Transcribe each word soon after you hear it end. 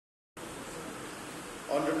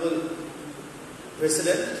Honorable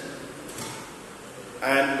President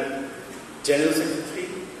and General Secretary,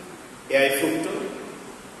 AIFUCTO,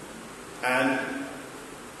 and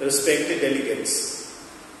respected delegates.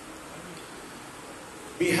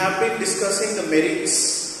 We have been discussing the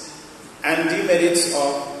merits and demerits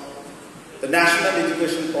of the National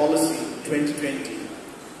Education Policy 2020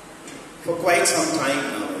 for quite some time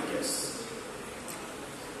now, I guess.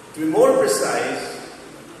 To be more precise,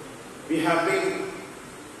 we have been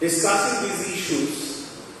discussing these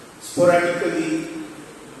issues sporadically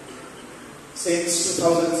since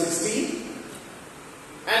 2016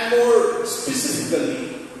 and more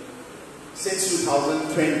specifically since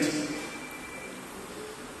 2020.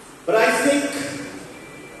 But I think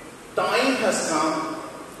time has come,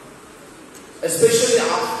 especially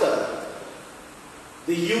after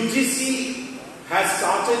the UGC has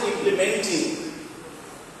started implementing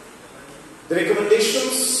the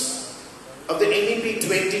recommendations of the NEP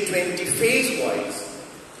 2020 phase-wise.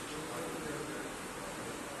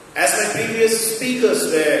 As my previous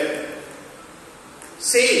speakers were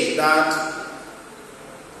saying that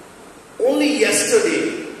only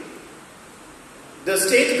yesterday the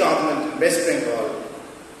state government in West Bengal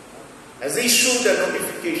has issued a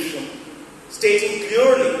notification stating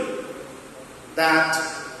clearly that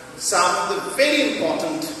some of the very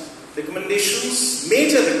important recommendations,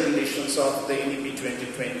 major recommendations of the NEP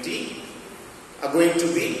 2020 are going to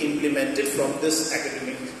be implemented from this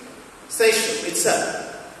academic session itself.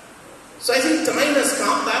 So I think time has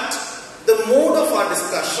come that the mode of our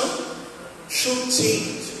discussion should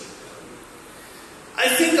change. I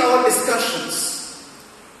think our discussions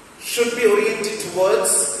should be oriented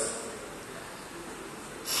towards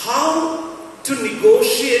how to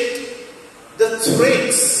negotiate the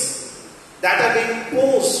threats that are being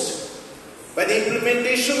posed by the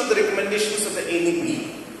implementation of the recommendations of the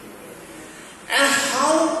NEP, and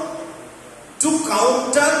how to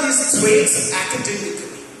counter these threats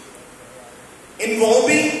academically,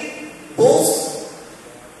 involving both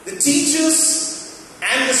the teachers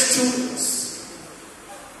and the students.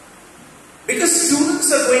 Because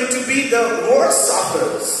students are going to be the more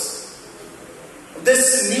sufferers of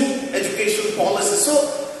this new education policy. So,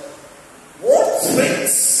 what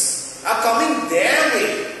threats are coming their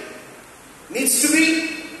way needs to be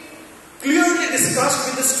clearly discussed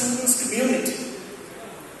with the students' community.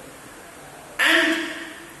 And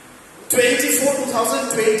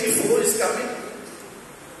 2024 is coming.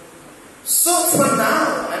 So for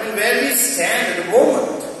now, where we stand at the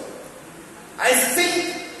moment, I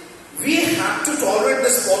think we have to tolerate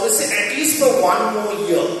this policy at least for one more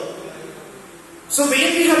year. So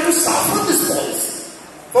when we have to suffer this policy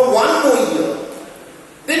for one more year,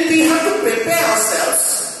 then we have to prepare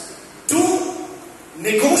ourselves to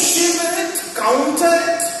negotiate it, counter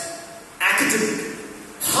it academically.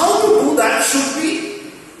 How to do that should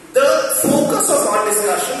be the focus of our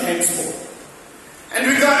discussion henceforth. And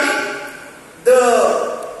regarding the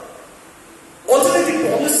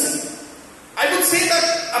alternative policy, I would say that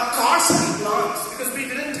a cursory glance, because we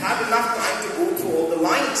didn't have enough time to go through all the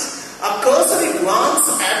lines, a cursory glance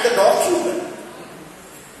at the document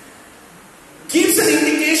gives an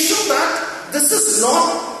indication that this is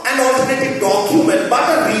not an alternative document but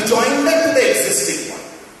a rejoinder to the existing one.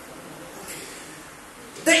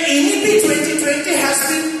 The NEP 2020 has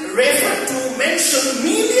been referred to, mentioned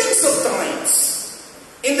millions of times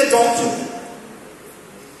in the document.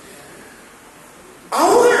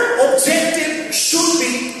 Our objective should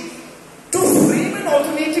be to frame an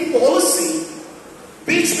alternative policy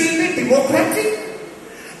which will be democratic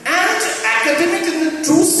and academic in the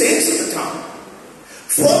true sense of the term.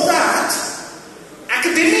 For that,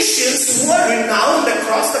 academicians who are renowned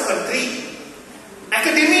across the country,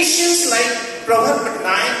 academicians like Prabhat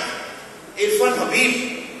Patnaik, Irfan Habib,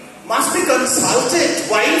 must be consulted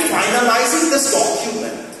while finalizing this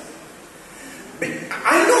document.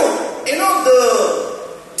 I know,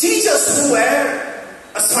 the teachers who were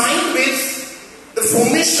assigned with the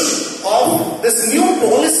formation of this new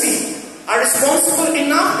policy are responsible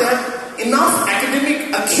enough, they have enough academic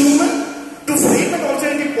acumen to frame an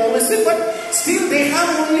alternative policy, but still they have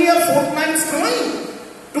only a fortnight's time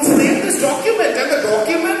to frame this document, and the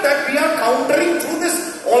document that we are countering through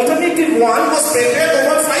this alternative one was prepared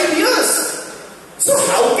over 5 years. So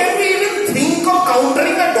how can we even think of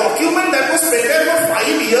countering a document that was prepared for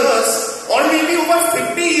 5 years or maybe over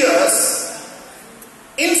 50 years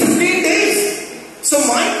in 15 days? So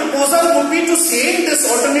my proposal would be to send this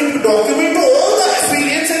alternative document to all the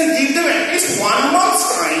affiliates and give them at least 1 month's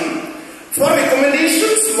time for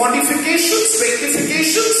recommendations, modifications,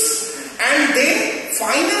 rectifications, and then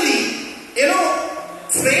finally,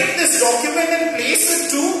 frame this document and place it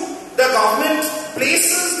to the government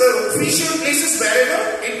places, the official places,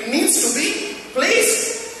 wherever it needs to be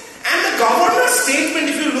placed. And the governor's statement,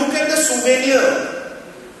 if you look at the souvenir,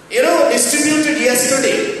 distributed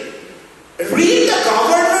yesterday, read the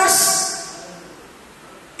governor's,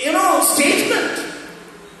 statement.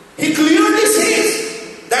 He clearly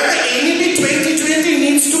says that the NEP 2020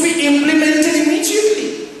 needs to be implemented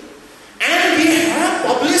immediately. And we have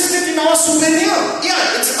published it in our souvenir.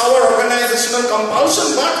 Yeah, it's our organizational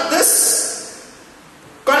compulsion, but this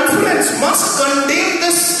conference must condemn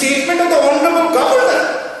this statement of the Honorable Governor.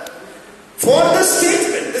 For this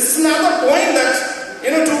statement, this is another point that,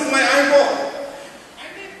 took my eyeball.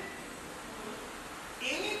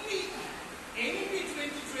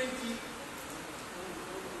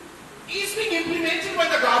 Is being implemented by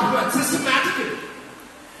the government systematically.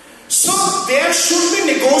 So there should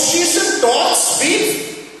be negotiation talks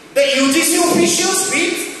with the UGC officials,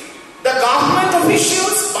 with the government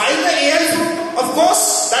officials, by the AIFUCTO. Of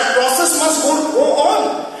course, that process must go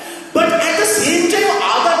on. But at the same time,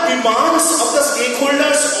 other demands of the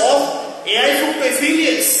stakeholders of AIFUCTO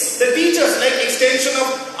affiliates, the teachers, like extension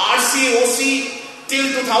of RC, OC till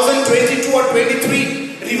 2022 or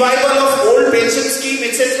 23, revival of old pension scheme,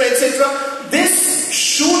 etc., etc. This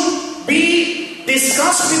should be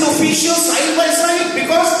discussed with officials side by side,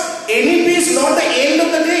 because NEP is not the end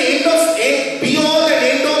of the day, be all and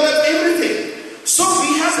end all of everything. So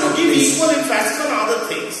we have to give equal emphasis on other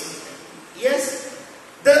things. Yes,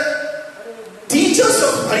 the teachers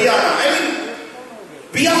of Haryana,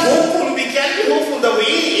 we are hopeful, we can be hopeful the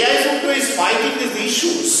way AIFUCTO is fighting these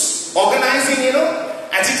issues, organizing,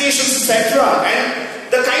 agitations, etc. and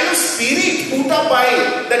the kind of spirit put up by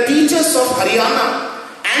the teachers of Haryana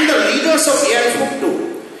and the leaders of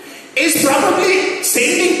AIFUCTO is probably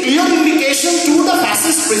sending clear indication to the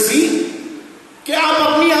fascist regime कि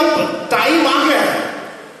आप time आ गया है,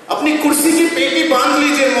 अपनी कुर्सी की पेटी बांध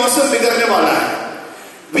लीजिए, मौसम बिगड़ने वाला है.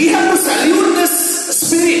 We have to salute this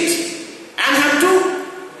spirit and have to,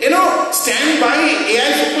 stand by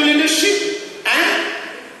AIFUCTO leadership and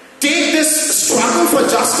take this struggle for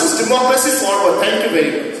justice, democracy forward. Thank you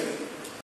very much.